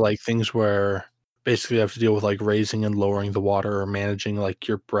 or like things where basically you have to deal with like raising and lowering the water or managing like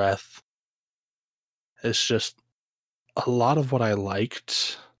your breath. It's just a lot of what I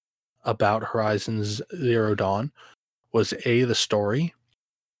liked about Horizons Zero Dawn was A, the story,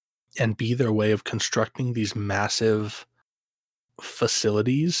 and B, their way of constructing these massive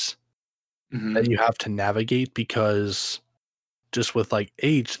facilities that Mhm. you have to navigate because just with like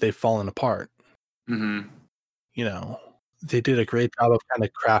age, they've fallen apart. Mhm. You know, they did a great job of kind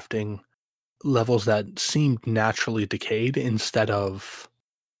of crafting levels that seemed naturally decayed instead of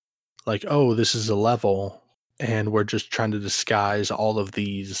like, oh, this is a level and we're just trying to disguise all of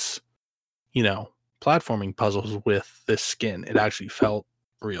these, you know, platforming puzzles with this skin. It actually felt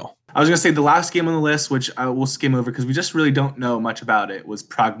real. I was gonna say the last game on the list, which I will skim over because we just really don't know much about it, was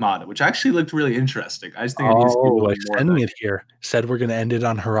Pragmata, which actually looked really interesting. I just think I need to see a Oh, little bit more extending about it it. here. Said we're gonna end it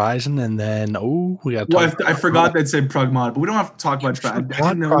on Horizon and then oh, we gotta talk Well, about I Pragmata. forgot that said Pragmata, but we don't have to talk You much about it. I forgot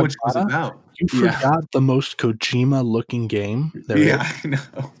didn't know what it was Pragmata? about. You Yeah. forgot the most Kojima looking game there is, Yeah, I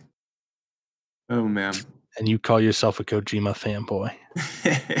know. Oh, man. and you call yourself a Kojima fanboy.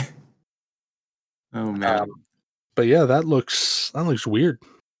 Oh, Um, man. but yeah, that looks weird.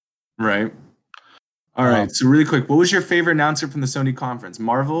 Right. Um, Alright, so really quick, what was your favorite announcer from the Sony conference?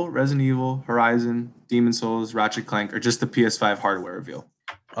 Marvel, Resident Evil, Horizon, Demon's Souls, Ratchet& Clank, or just the PS5 hardware reveal?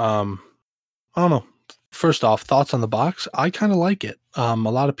 um, I don't know. First off, thoughts on the box? I kind of like it. A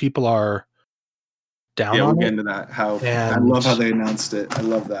lot of people are down Yeah, we'll on get it, into that. How I and love how they announced it. I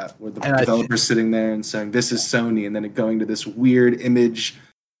love that with the and I think developers sitting there and saying this is Sony, and then it going to this weird image.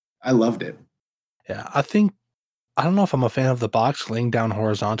 I loved it. yeah, I don't know if I'm a fan of the box laying down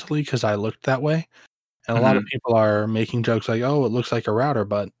horizontally because I looked that way, and a lot of Mhm. people are making jokes like, "Oh, it looks like a router,"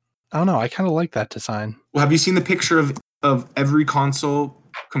 but I don't know. I kind of like that design. Well, have you seen the picture of every console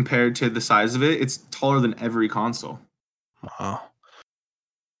compared to the size of it? It's taller than every console. Wow.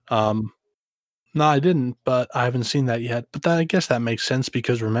 Um, no, I didn't, but I haven't seen that yet. But I guess that makes sense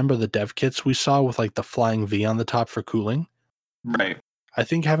because remember the dev kits we saw with like the flying V on the top for cooling? Right. I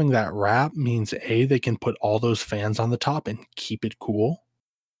think having that wrap means A, they can put all those fans on the top and keep it cool.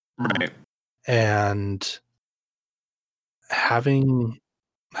 Right. And having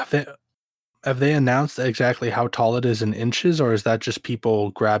have they have they announced exactly how tall it is in inches, or is that just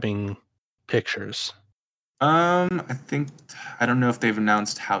people grabbing pictures? I think I don't know if they've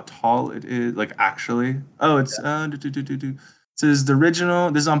announced how tall it is, like actually. Oh, it's It says the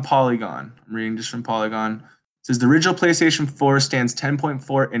original. This is on Polygon. I'm reading just from Polygon. It says the original PlayStation 4 stands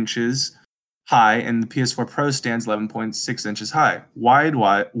 10.4 inches high, and the PS4 Pro stands 11.6 inches high.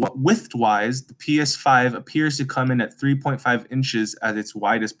 Width-wise, the PS5 appears to come in at 3.5 inches at its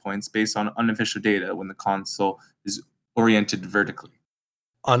widest points, based on unofficial data when the console is oriented vertically.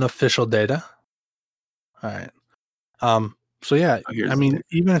 Unofficial data? Alright. So yeah, Oh, I here's the mean, data.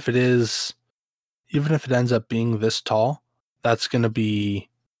 even if it ends up being this tall, that's gonna be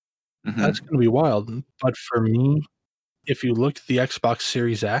That's gonna be wild. But for me, if you look at the Xbox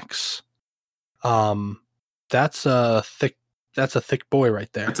Series X, um, that's a thick boy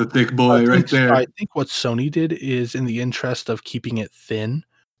right there. That's a thick boy right I there. think what Sony did is in the interest of keeping it thin,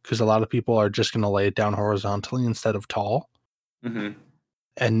 because a lot of people are just gonna lay it down horizontally instead of tall. Mhm.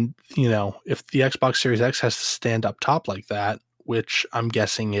 And, if the Xbox Series X has to stand up top like that, which I'm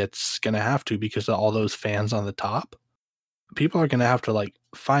guessing it's gonna have to because of all those fans on the top, people are gonna have to, like,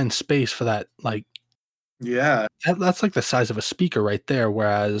 find space for that, like Yeah, that's like the size of a speaker right there,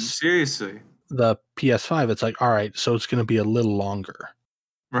 whereas seriously. the PS5, it's like, "Alright, so it's gonna be a little longer."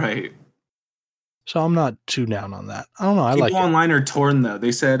 Right. So I'm not too down on that. I don't know, I People like it. online are torn though.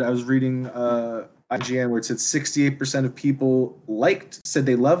 They said I was reading IGN where it said 68% of people said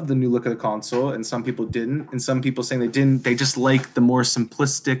they loved the new look of the console, and some people didn't, and some people saying they didn't. They just like the more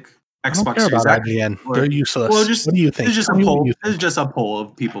simplistic I don't Xbox care Series about X. IGN. Or They're well, useless. just What do you it's think? just Tell a me what poll. you It's think. just a poll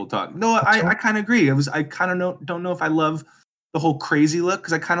of people talking. No, That's I all. kind of agree. I kind of don't know if I love the whole crazy look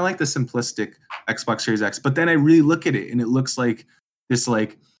because I kind of like the simplistic Xbox Series X. But then I really look at it and it looks like this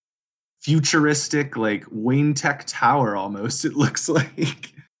like futuristic like Wayne Tech Tower almost. It looks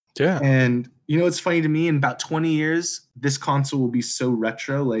like. Yeah. And it's funny to me, in about 20 years, this console will be so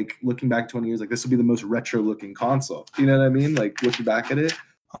retro. Like looking back 20 years, like this will be the most retro looking console. You know what I mean? Like looking back at it,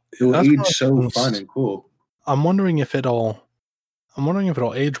 it will That's age one of so the fun things and cool. I'm wondering if it'll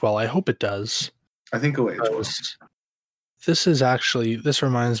age well. I hope it does, I think it'll age well. because this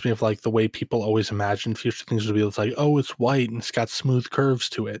reminds me of, like, the way people always imagine future things would be. It's like, "Oh, it's white and it's got smooth curves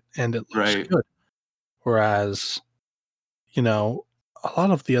to it, and it looks Right. good." Whereas, you know, a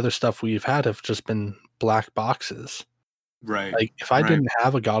lot of the other stuff we've had have just been black boxes. Right. Like, if I Right. didn't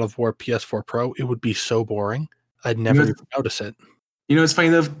have a God of War PS4 Pro, it would be so boring, I'd You never know, even notice it. it's funny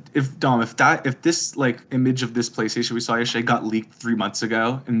though. If this like image of this PlayStation we saw yesterday got leaked 3 months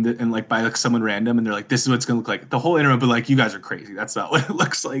ago, and like by like someone random, and they're like, "This is what it's gonna look like," the whole internet would be like, "You guys are crazy. That's not what it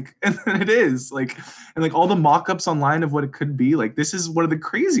looks like," and then it is like, and like all the mock-ups online of what it could be, like this is one of the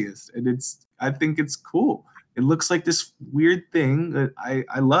craziest, and I think it's cool. It looks like this weird thing that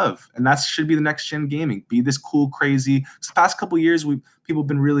I love, and that should be the next gen gaming. Be this cool, crazy. The past couple years, people have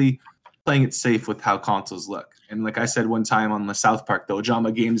been really playing it safe with how consoles look. And like I said one time on the South Park, the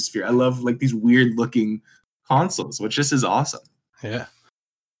Ojama Game Sphere, I love like these weird looking consoles, which just is awesome. Yeah.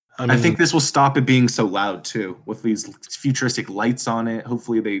 I I mean, think this will stop it being so loud too, with these futuristic lights on it.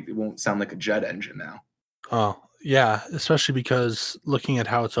 Hopefully, it won't sound like a jet engine now. oh, yeah, especially because looking at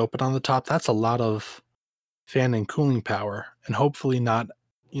how it's open on the top, that's a lot of fan and cooling power, and hopefully not,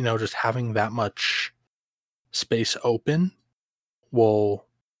 just having that much space open will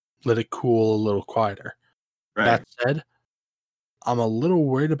let it cool a little quieter. Right. That said, I'm a little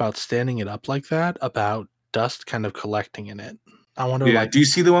worried about standing it up like that, about dust kind of collecting in it. I wonder, Yeah. like, Do you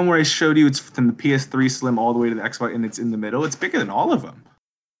see the one where I showed you? It's from the PS3 Slim all the way to the Xbox, and it's in the middle. It's bigger than all of them.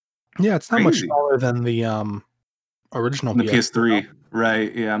 yeah, it's not much Crazy. taller than the original The PS3 though. PS3,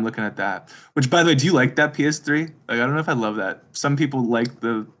 right? Yeah, I'm looking at that. Which, by the way, do you like that PS3? Like, I don't know if I love that. Some people like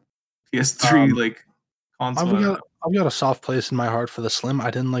the PS3 Um, like I've console. I don't got know. I've got a soft place in my heart for the Slim.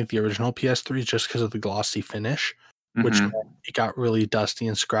 I didn't like the original PS3 just because of the glossy finish, which Mm-hmm. meant it got really dusty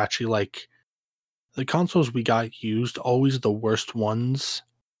and scratchy. Like, the consoles we got used, always the worst ones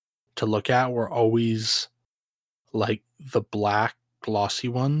to look at were always like the black glossy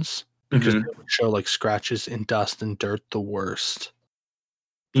ones, because Mm-hmm. they would show like scratches and dust and dirt the worst.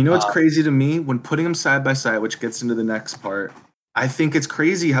 You know what's Uh, crazy to me when putting them side by side, which gets into the next part. I think it's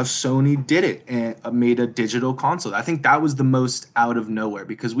crazy how Sony did it and made a digital console. I think that was the most out of nowhere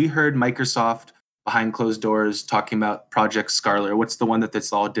because we heard Microsoft behind closed doors talking about Project Scarlet. What's the one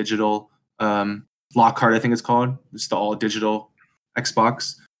that's all digital? Lockhart, I think it's called. It's the all digital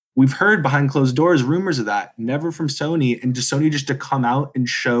Xbox. We've heard behind closed doors rumors of that, never from Sony, and just Sony just to come out and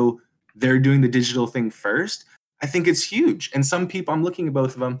show they're doing the digital thing first. I think it's huge. And some people, I'm looking at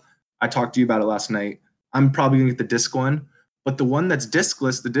both of them. I talked to you about it last night. I'm probably gonna get the disc one, but the one that's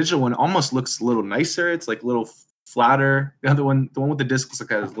discless, the digital one, almost looks a little nicer. It's like a little flatter. The one with the disc looks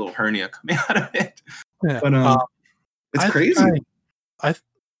like a little hernia coming out of it. yeah, But it's I think crazy. I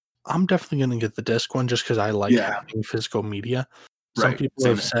I'm definitely gonna get the disc one just because I like Yeah, having physical media. Some right. people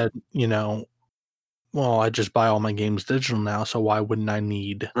Same have here. said, well, I just buy all my games digital now, so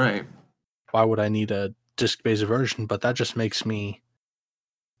Right. why would I need a disc-based version? But that just makes me,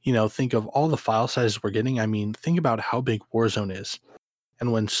 think of all the file sizes we're getting. I mean, think about how big Warzone is.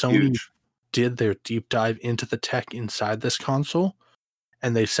 And when Sony Huge. did their deep dive into the tech inside this console,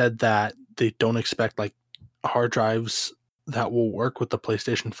 and they said that they don't expect like hard drives that will work with the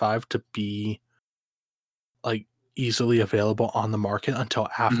PlayStation 5 to be like easily available on the market until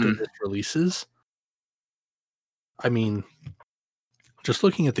after this releases. I mean, just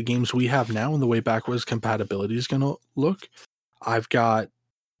looking at the games we have now and the way backwards compatibility is going to look, I've got,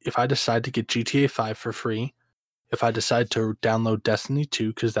 if I decide to get GTA 5 for free, if I decide to download Destiny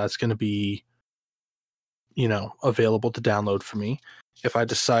 2, because that's going to be, available to download for me, if I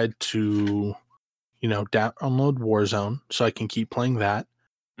decide to, download Warzone so I can keep playing that,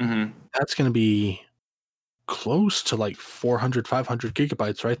 that's going to be close to like 400, 500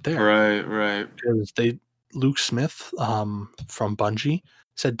 gigabytes right there. Right. Because Luke Smith from Bungie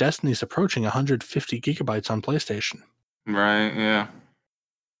said Destiny's approaching 150 gigabytes on PlayStation. Right, yeah.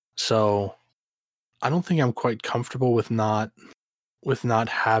 So I don't think I'm quite comfortable with not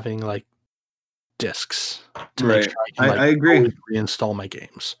having like discs to make sure I can I agree. always reinstall my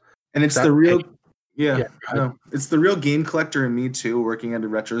games. And it's the real it's the real game collector in me too, working at a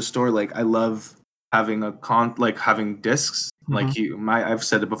retro store. Like I love having having discs. Like I've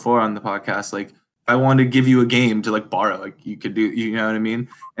said it before on the podcast, like if I wanted to give you a game to like borrow, like you could do, you know what I mean?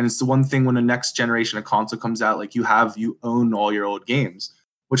 And it's the one thing when the next generation of console comes out, like you own all your old games,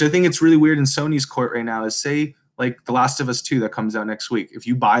 which I think it's really weird in Sony's court right now is say like The Last of Us 2 that comes out next week. If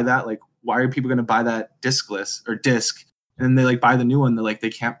you buy that, like why are people going to buy that discless or disc? And then they like buy the new one, they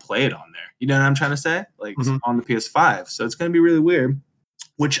can't play it on there. You know what I'm trying to say? Like on the PS5. So it's going to be really weird,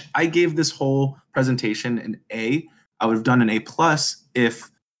 which I gave this whole presentation an A. I would have done an A+ if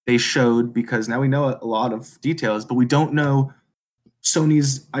they showed, because now we know a lot of details, but we don't know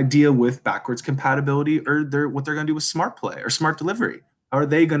Sony's idea with backwards compatibility or what they're going to do with smart play or smart delivery. How are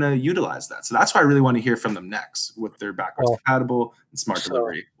they going to utilize that? So that's why I really want to hear from them next with their backwards compatible and smart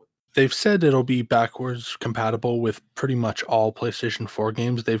delivery. They've said it'll be backwards compatible with pretty much all PlayStation 4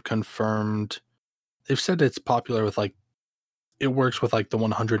 games. They've said it's popular with it works with the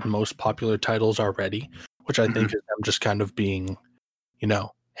 100 most popular titles already, which I think is them just kind of being,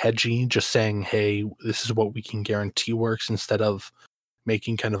 hedgy, just saying, hey, this is what we can guarantee works, instead of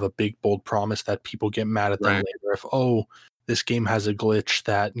making kind of a big, bold promise that people get mad at them later if, this game has a glitch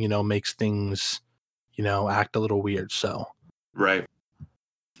that, makes things, act a little weird. So. Right.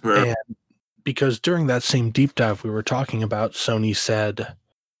 And because during that same deep dive we were talking about, Sony said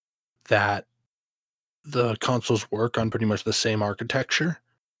that the consoles work on pretty much the same architecture.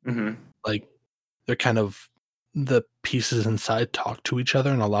 Like they're kind of, the pieces inside talk to each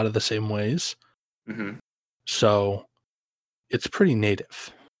other in a lot of the same ways. So it's pretty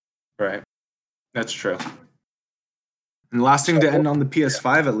native. Right. That's true. And the last thing to end on the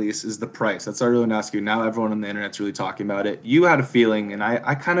PS5 at least is the price. That's what I really want to ask you. Now everyone on the internet's really talking about it. You had a feeling, and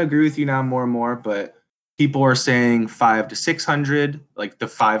I kind of agree with you now more and more, but people are saying 500 to 600, like the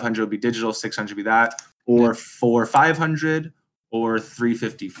 500 will be digital, 600 be that, or 500, or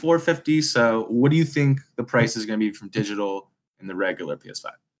 350, 450. So what do you think the price is going to be from digital and the regular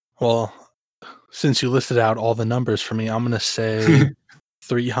PS5? Well, since you listed out all the numbers for me, I'm going to say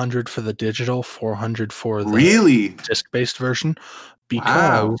 300 for the digital, 400 for the disc-based version,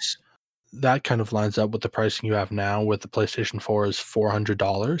 because that kind of lines up with the pricing you have now. With the PlayStation 4 is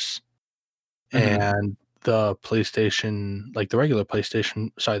 $400, and the PlayStation, the regular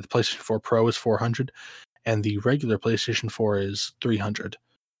PlayStation, the PlayStation 4 Pro is 400, and the regular PlayStation 4 is 300.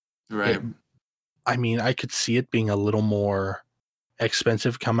 Right. I mean, I could see it being a little more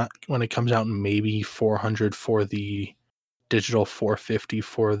expensive when it comes out, maybe 400 for the digital, 450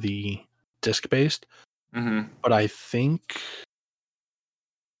 for the disc-based. But I think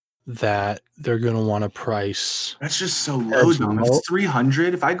that they're going to want to price. That's just so low, though. If it's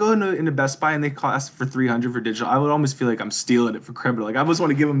 300, if I go into Best Buy and they cost for 300 for digital, I would almost feel like I'm stealing it for criminal. Like I almost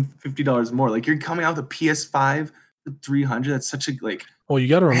want to give them $50 more. Like you're coming out with a PS5 for 300. That's such a Well, you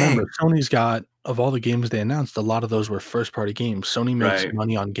got to remember, Sony's got, of all the games they announced, a lot of those were first-party games. Sony makes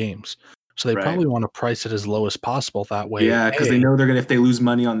money on games. So they probably want to price it as low as possible that way. Yeah, because they know if they lose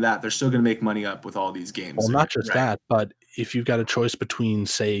money on that, they're still going to make money up with all these games. Well, not just that, but if you've got a choice between,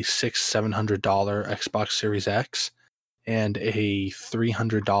 say, $600-700 Xbox Series X and a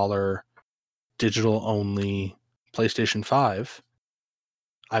 $300 digital-only PlayStation 5,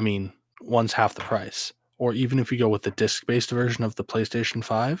 I mean, one's half the price. Or even if you go with the disc-based version of the PlayStation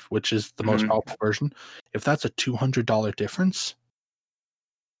 5, which is the most powerful version, if that's a $200 difference,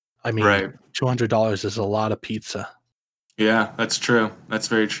 I mean, $200 is a lot of pizza. Yeah, that's true. That's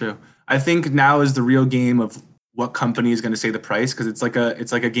very true. I think now is the real game of what company is going to say the price, because it's like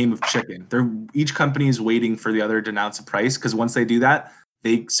a game of chicken. Each company is waiting for the other to announce a price, because once they do that,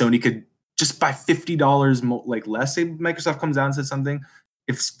 Sony could just buy $50 less. Say Microsoft comes out and says something.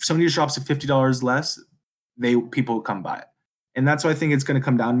 If Sony drops to $50 less, people come buy it. And that's what I think it's going to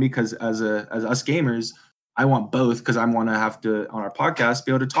come down to, because as us gamers, I want both because I want to have to, on our podcast,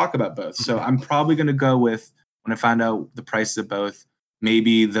 be able to talk about both. So I'm probably going to go with, when I find out the prices of both,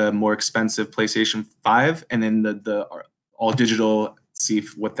 maybe the more expensive PlayStation 5 and then the all digital, see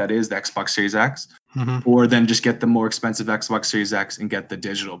what that is, the Xbox Series X, or then just get the more expensive Xbox Series X and get the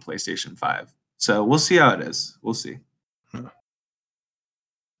digital PlayStation 5. So we'll see how it is. We'll see.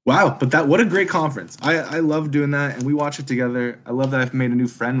 Wow, but what a great conference. I love doing that, and we watch it together. I love that I've made a new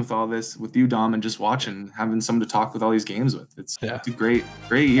friend with all this, with you, Dom, and just watching, having someone to talk with all these games with. It's a great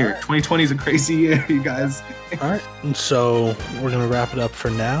year. 2020 is a crazy year, you guys. All right, and so we're going to wrap it up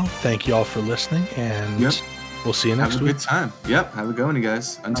for now. Thank you all for listening, and we'll see you next week. Have a good time. Yep, have a good one, you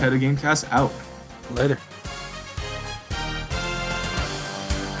guys. Untitled Gamecast out. Later.